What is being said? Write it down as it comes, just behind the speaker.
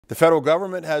The federal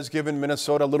government has given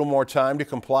Minnesota a little more time to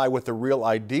comply with the Real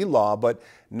ID law, but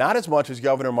not as much as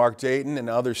Governor Mark Dayton and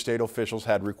other state officials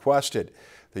had requested.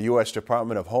 The U.S.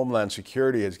 Department of Homeland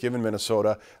Security has given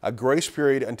Minnesota a grace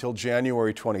period until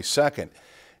January 22nd.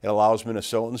 It allows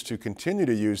Minnesotans to continue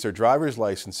to use their driver's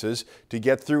licenses to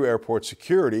get through airport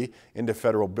security, into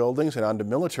federal buildings and onto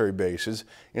military bases,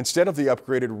 instead of the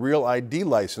upgraded Real ID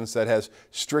license that has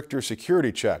stricter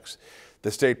security checks.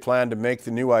 The state planned to make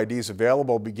the new IDs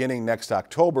available beginning next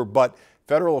October, but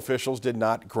federal officials did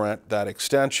not grant that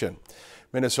extension.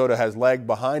 Minnesota has lagged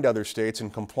behind other states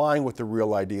in complying with the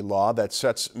Real ID law that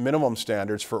sets minimum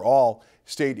standards for all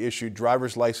state-issued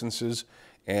driver's licenses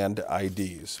and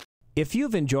IDs. If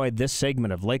you've enjoyed this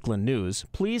segment of Lakeland News,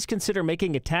 please consider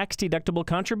making a tax-deductible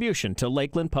contribution to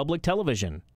Lakeland Public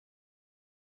Television.